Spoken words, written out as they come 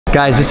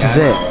Guys, this is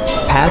it.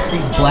 Past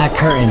these black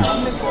curtains,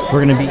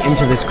 we're gonna be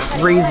into this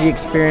crazy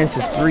experience,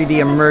 this 3D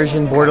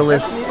immersion,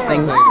 borderless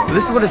thing. But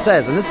this is what it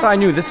says, and this is how I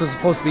knew this was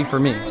supposed to be for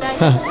me.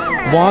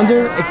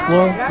 Wander,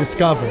 explore,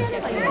 discover.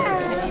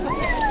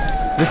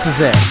 This is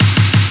it.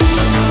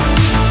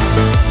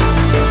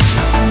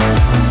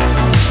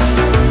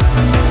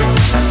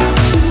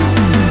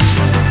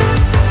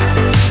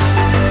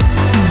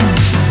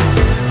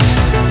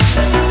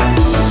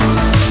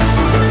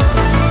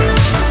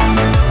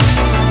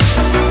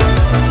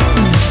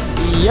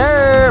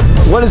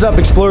 What is up,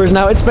 explorers?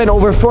 Now it's been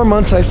over 4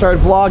 months since I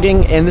started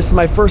vlogging, and this is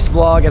my first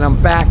vlog, and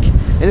I'm back,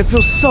 and it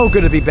feels so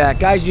good to be back.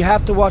 Guys, you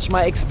have to watch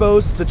my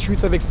Expose the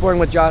Truth of Exploring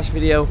with Josh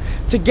video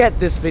to get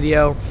this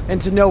video and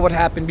to know what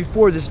happened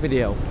before this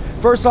video.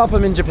 First off,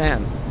 I'm in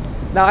Japan.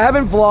 Now I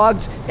haven't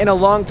vlogged in a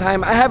long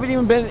time. I haven't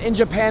even been in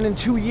Japan in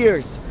 2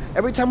 years.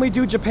 Every time we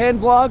do Japan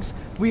vlogs,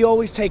 we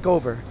always take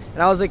over.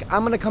 And I was like,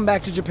 I'm gonna come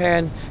back to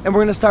Japan and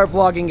we're gonna start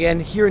vlogging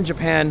again here in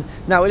Japan.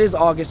 Now it is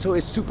August, so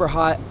it's super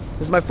hot.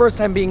 This is my first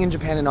time being in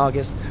Japan in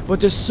August, but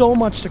there's so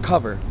much to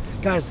cover.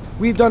 Guys,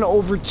 we've done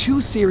over 2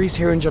 series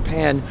here in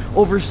Japan,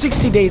 over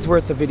 60 days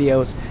worth of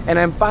videos, and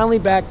I'm finally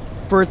back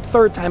for a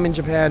 3rd time in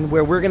Japan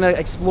where we're gonna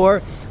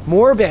explore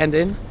more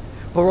abandoned,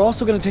 but we're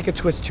also gonna take a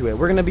twist to it.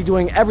 We're gonna be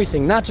doing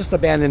everything, not just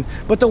abandoned,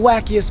 but the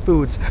wackiest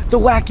foods, the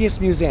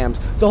wackiest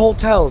museums, the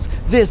hotels,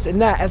 this and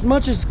that. As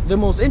much as the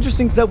most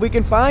interesting stuff we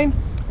can find,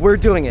 we're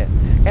doing it.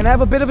 And I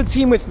have a bit of a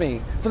team with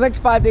me. For the next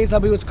 5 days, I'll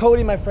be with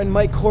Cody, my friend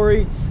Mike,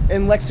 Corey,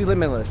 and Lexi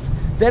Limitless.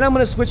 Then I'm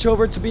gonna switch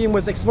over to being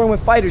with Exploring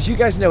with Fighters. You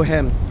guys know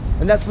him.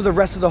 And that's for the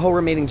rest of the whole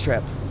remaining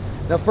trip.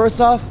 Now, first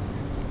off,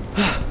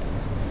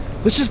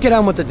 let's just get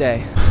on with the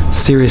day.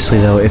 Seriously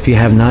though, if you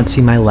have not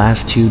seen my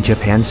last 2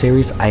 Japan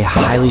series, I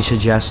highly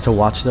suggest to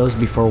watch those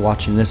before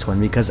watching this one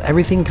because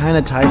everything kind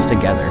of ties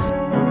together.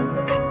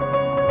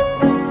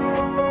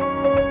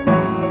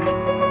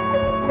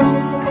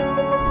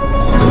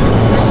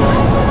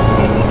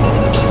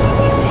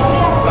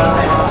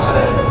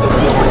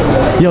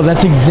 Yo,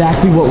 that's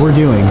exactly what we're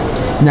doing.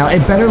 Now,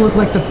 it better look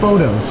like the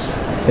photos.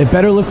 It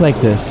better look like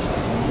this.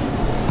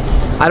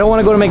 I don't want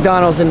to go to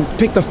McDonald's and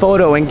pick the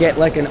photo and get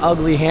like an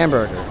ugly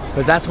hamburger,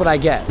 but that's what I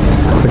get.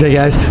 Okay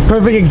guys,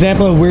 perfect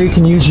example of where you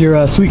can use your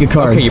Suica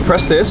card. Okay, you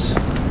press this,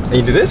 and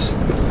you do this.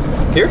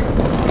 Here.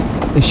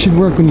 It should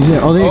work when you do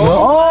it. Oh, there you go.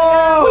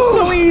 Oh,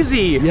 so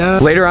easy. Yeah.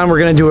 Later on, we're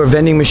gonna do a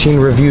vending machine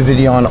review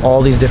video on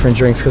all these different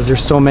drinks because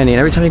there's so many. And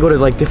every time you go to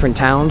like different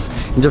towns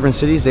and different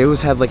cities, they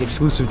always have like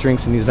exclusive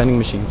drinks in these vending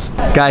machines.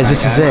 Guys,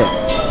 this is it.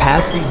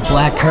 Past these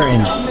black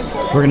curtains,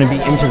 we're gonna be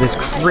into this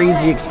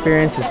crazy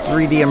experience, this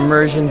 3D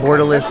immersion,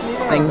 borderless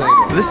thing.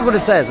 But this is what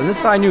it says, and this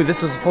is how I knew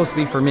this was supposed to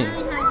be for me.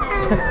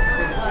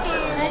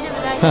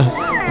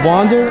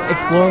 Wander,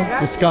 explore,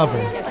 discover.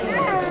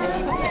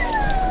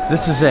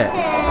 This is it.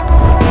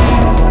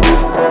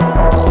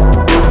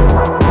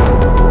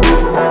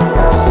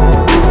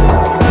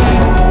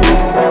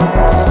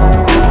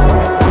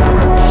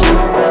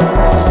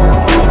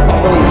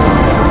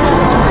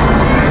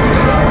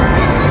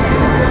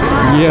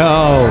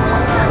 Yo,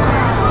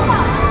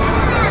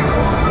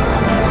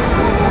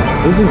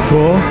 this is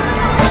cool.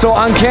 So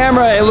on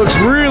camera it looks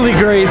really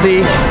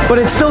crazy, but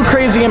it's still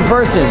crazy in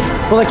person.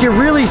 But like you're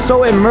really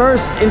so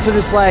immersed into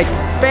this like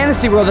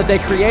fantasy world that they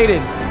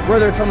created,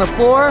 whether it's on the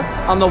floor,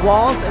 on the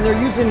walls, and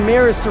they're using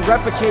mirrors to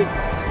replicate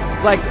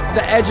like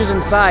the edges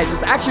and sides.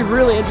 It's actually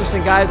really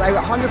interesting, guys. I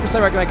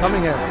 100% recommend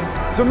coming here.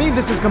 For me,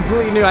 this is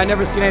completely new. I've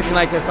never seen anything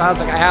like this, so I was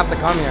like, I have to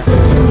come here.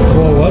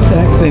 Whoa, what the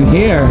heck's in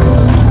here?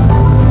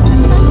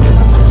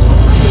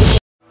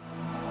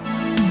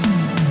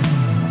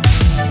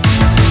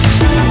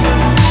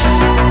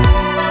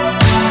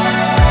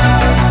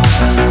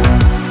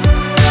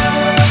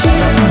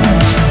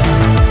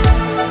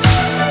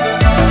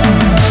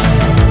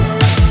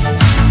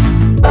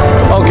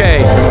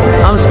 Okay,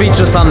 I'm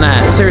speechless on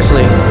that,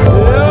 seriously. It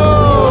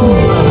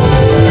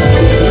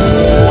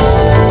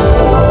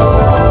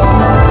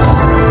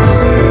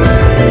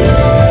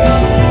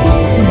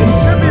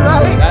should be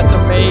right. That's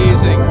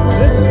amazing.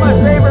 This is my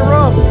favorite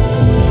room.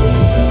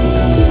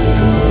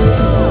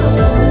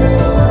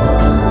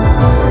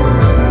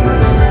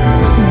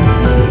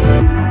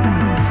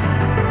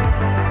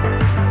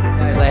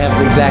 Guys, I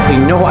have exactly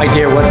no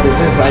idea what this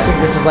is, but I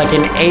think this is like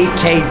an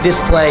 8K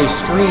display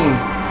screen.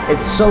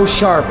 It's so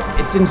sharp,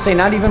 it's insane.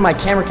 Not even my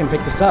camera can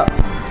pick this up.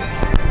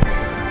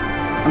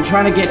 I'm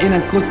trying to get in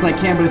as close as I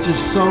can, but it's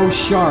just so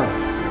sharp.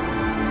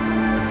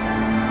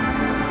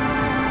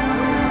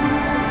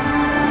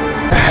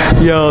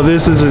 Yo,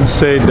 this is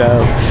insane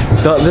now.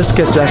 This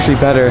gets actually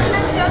better.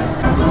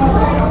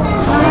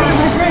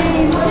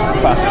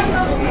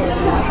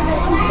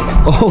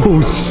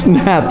 Oh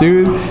snap,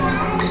 dude.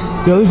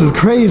 Yo, this is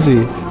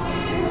crazy.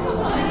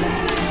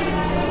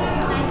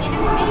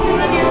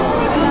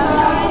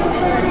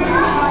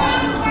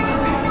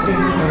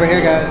 Over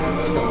here, guys.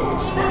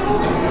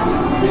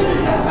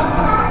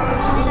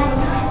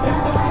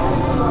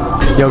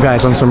 Yo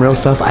guys, on some real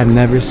stuff, I've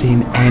never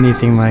seen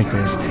anything like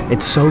this.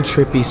 It's so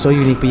trippy, so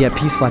unique, but yet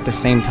peaceful at the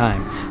same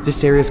time.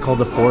 This area is called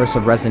the Forest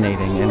of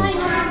Resonating, and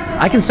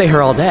I can stay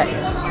here all day.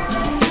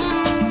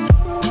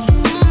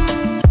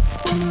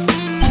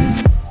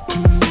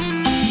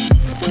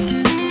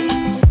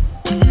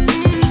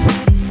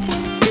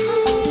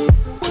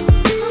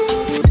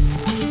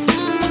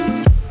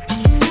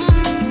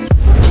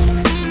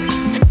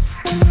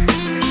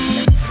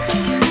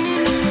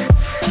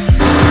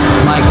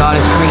 My God,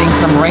 it's creating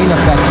some rain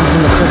effect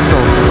using the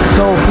crystals. It's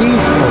so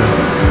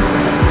peaceful.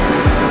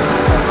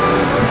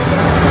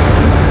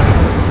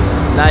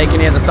 Now you can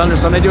hear the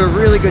thunderstorm. They do a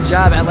really good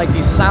job at like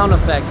these sound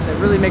effects. It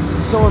really makes it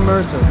so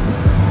immersive.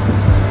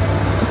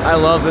 I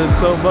love this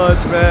so much,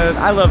 man.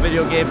 I love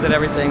video games and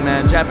everything,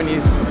 man.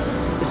 Japanese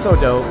is so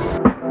dope.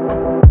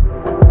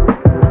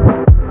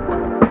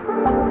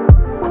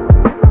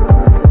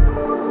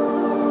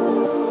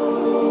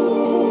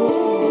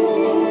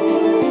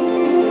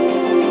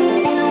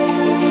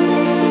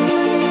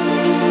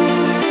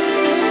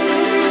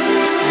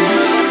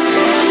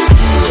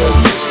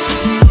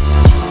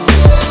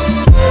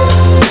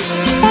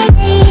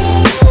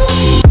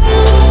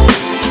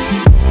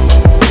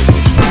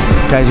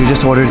 Guys, we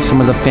just ordered some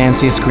of the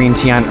fanciest green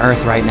tea on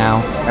earth right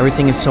now.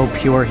 Everything is so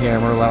pure here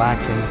and we're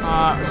relaxing.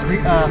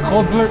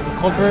 Cold brew,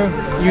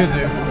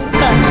 yuzu.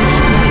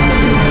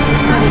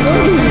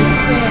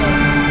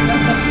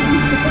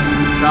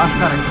 Josh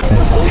got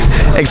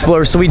it.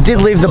 Explorers, so we did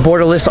leave the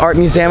Borderless Art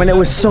Museum and it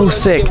was so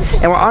sick.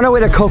 And we're on our way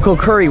to Coco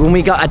Curry when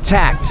we got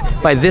attacked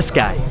by this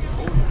guy.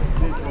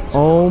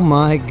 Oh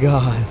my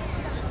God.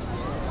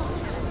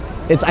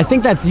 I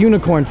think that's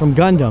Unicorn from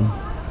Gundam.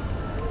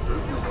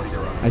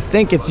 I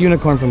think it's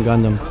Unicorn from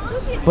Gundam,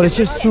 but it's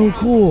just so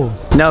cool.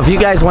 Now, if you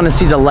guys want to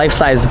see the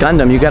life-size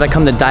Gundam, you gotta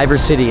come to Diver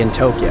City in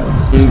Tokyo.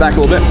 Back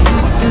a little bit.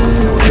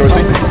 Go with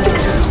me.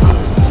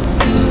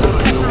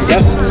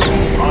 Yes.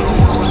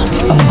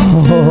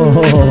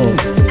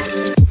 Oh.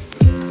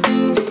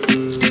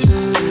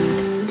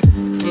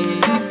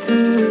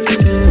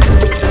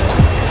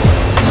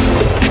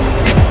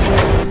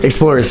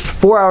 Explorers,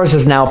 4 hours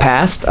has now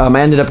passed. I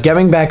ended up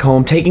getting back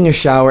home, taking a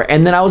shower,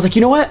 and then I was like,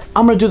 you know what?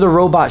 I'm gonna do the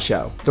robot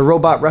show. The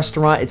robot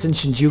restaurant, it's in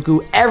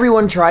Shinjuku.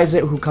 Everyone tries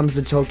it who comes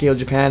to Tokyo,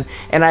 Japan,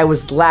 and I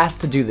was last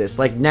to do this.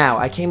 Like now,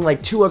 I came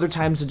like 2 other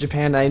times to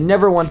Japan. I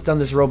never once done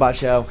this robot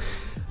show.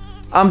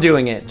 I'm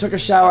doing it. Took a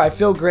shower, I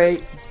feel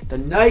great. The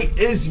night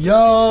is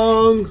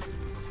young.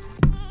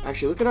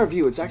 Actually, look at our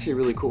view. It's actually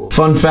really cool.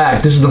 Fun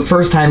fact, this is the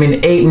first time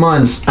in 8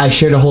 months I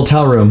shared a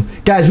hotel room.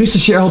 Guys, we used to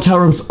share hotel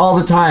rooms all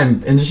the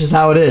time, and this is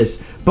how it is.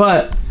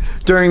 But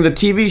during the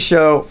TV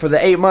show, for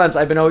the 8 months,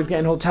 I've been always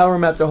getting hotel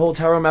room after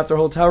hotel room after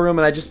hotel room,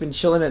 and I've just been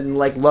chilling it in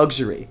like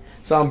luxury.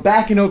 So I'm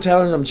back in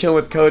hotel rooms, I'm chilling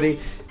with Cody,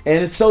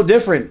 and it's so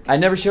different. I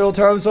never shared a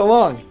hotel room so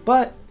long,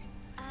 but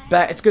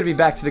it's gonna be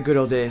back to the good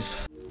old days.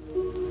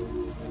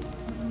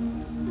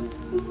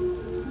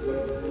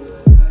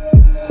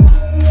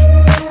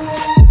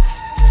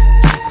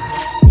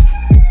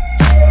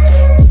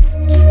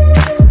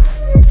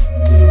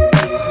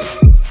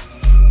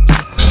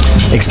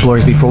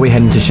 Explorers, before we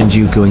head into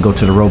Shinjuku and go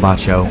to the robot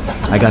show,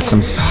 I got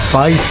some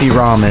spicy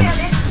ramen.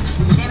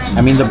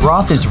 I mean, the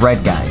broth is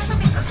red, guys,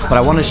 but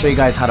I want to show you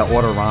guys how to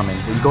order ramen.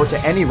 When you go to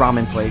any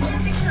ramen place,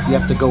 you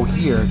have to go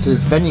here to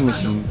this vending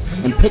machine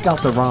and pick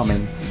out the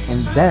ramen,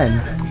 and then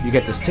you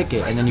get this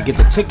ticket, and then you get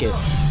the ticket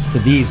to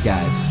these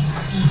guys.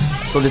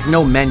 So there's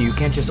no menu. You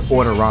can't just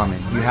order ramen.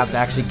 You have to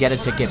actually get a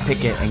ticket,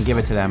 pick it, and give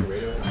it to them.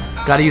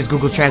 Gotta use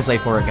Google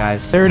Translate for it,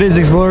 guys. There it is,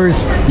 Explorers.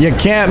 You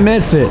can't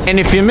miss it. And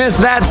if you miss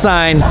that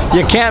sign,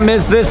 you can't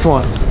miss this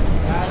one.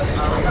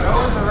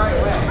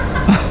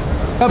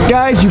 Up,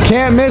 guys, you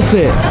can't miss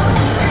it.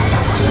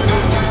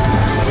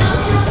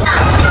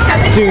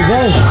 Dude,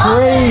 that is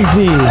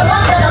crazy.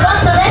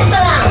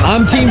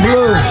 I'm Team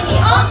Blue.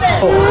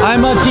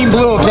 I'm on Team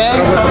Blue, okay?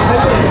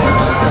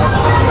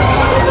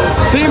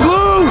 Team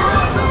Blue!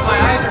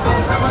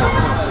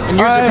 And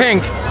yours are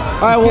pink.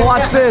 All right, well,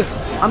 watch this.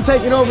 I'm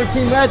taking over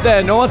Team Red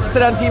then. No one wants to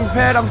sit on Team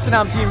Red, I'm sitting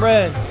on Team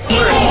Red.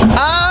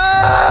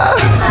 Ah!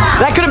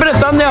 That could have been a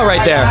thumbnail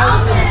right there.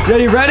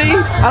 Ready?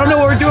 I don't know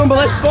what we're doing, but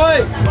let's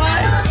fight.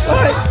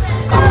 Fight.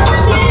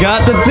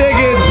 Got the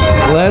tickets.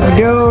 Let's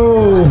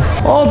go.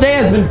 All day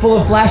has been full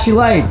of flashy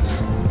lights.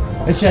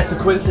 It's just a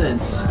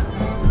coincidence.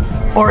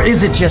 Or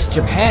is it just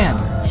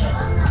Japan?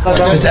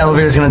 This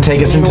elevator is going to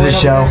take us into the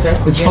show.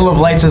 It's full of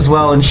lights as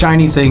well and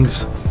shiny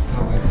things.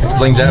 It's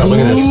blinged out. Look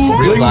at this.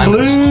 Real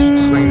diamonds. It's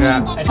blinged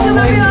out.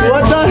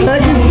 What the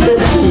heck is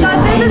this?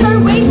 This is our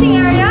waiting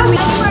area. We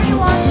know where you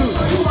want.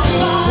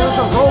 There's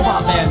a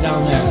robot man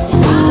down there.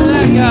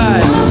 That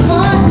guy.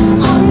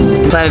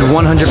 Decided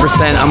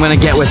 100% I'm gonna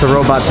get with the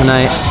robot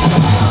tonight.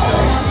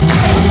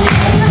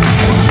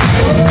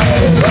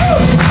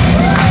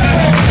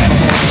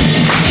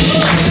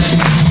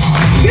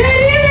 Good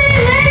evening,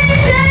 ladies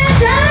and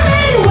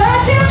gentlemen.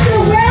 Welcome to the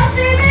world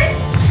famous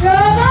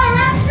Robot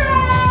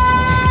Restaurant.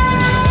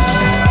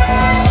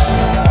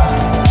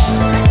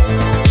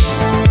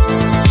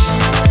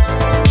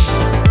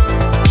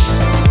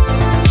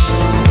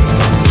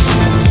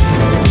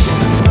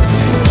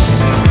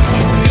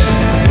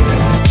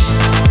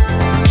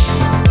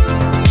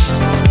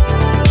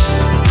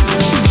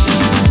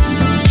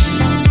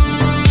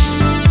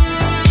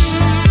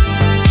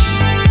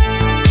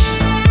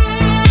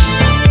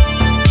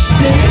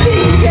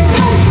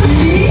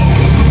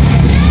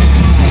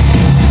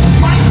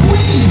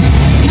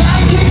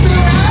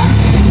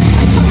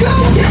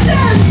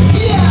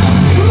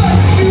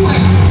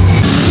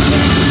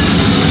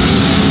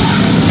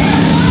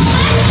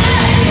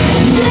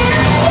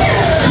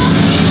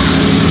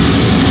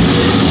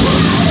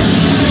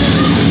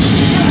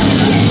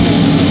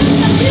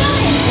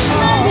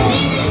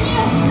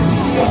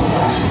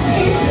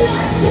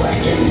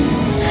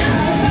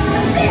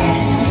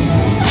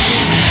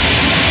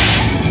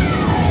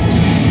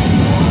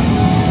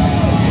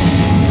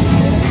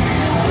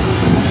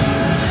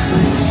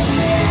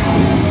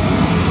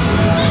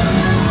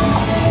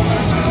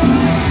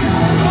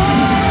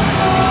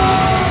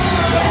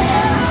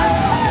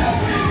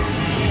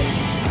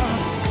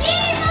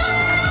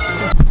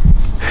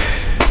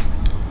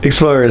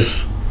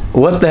 Explorers,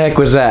 what the heck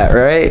was that,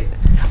 right?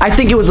 I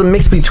think it was a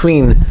mix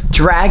between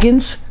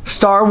dragons,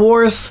 Star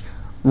Wars,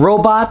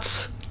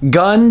 robots,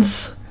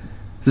 guns,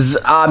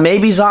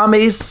 maybe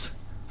zombies,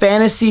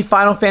 fantasy,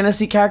 Final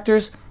Fantasy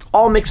characters,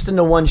 all mixed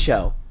into one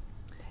show.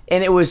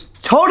 And it was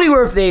totally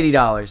worth the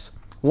 $80,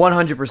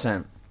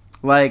 100%.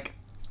 Like,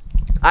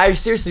 I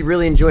seriously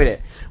really enjoyed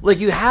it. Like,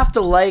 you have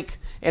to like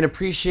and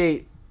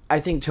appreciate, I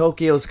think,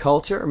 Tokyo's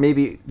culture, or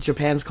maybe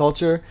Japan's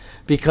culture,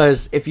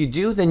 because if you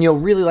do, then you'll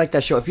really like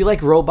that show. If you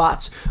like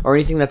robots or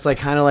anything that's like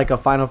kind of like a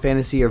Final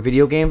Fantasy or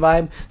video game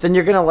vibe, then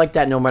you're gonna like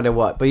that no matter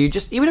what. But you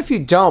just, even if you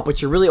don't,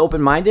 but you're really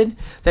open-minded,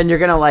 then you're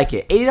gonna like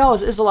it.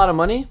 $80 is a lot of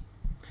money,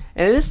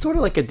 and it is sort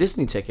of like a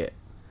Disney ticket,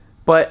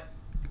 but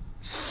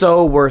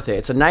so worth it.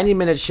 It's a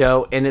 90-minute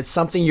show, and it's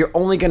something you're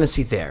only gonna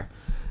see there.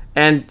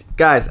 And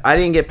guys, I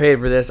didn't get paid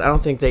for this. I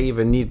don't think they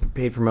even need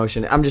paid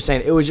promotion. I'm just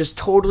saying, it was just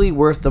totally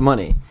worth the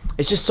money.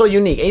 It's just so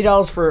unique.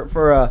 $8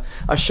 for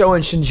a show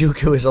in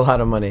Shinjuku is a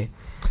lot of money.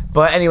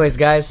 But anyways,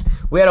 guys,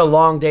 we had a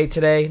long day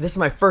today. This is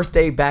my first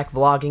day back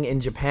vlogging in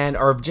Japan,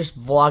 or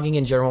just vlogging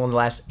in general in the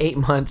last 8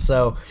 months.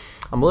 So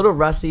I'm a little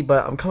rusty,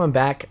 but I'm coming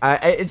back.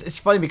 It's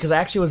funny because I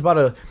actually was about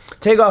to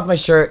take off my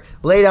shirt,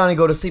 lay down, and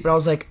go to sleep, and I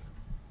was like,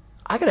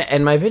 I gotta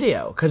end my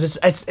video because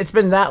it's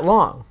been that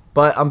long.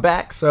 But I'm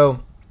back,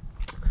 so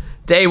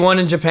day 1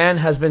 in Japan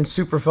has been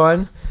super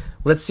fun.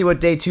 Let's see what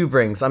day 2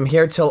 brings. I'm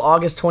here till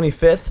August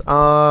 25th.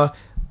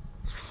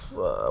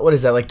 What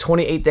is that, like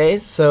 28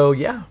 days? So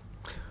yeah,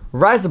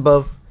 rise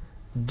above.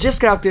 Just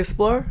got out to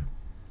explore.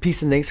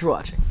 Peace and thanks for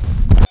watching.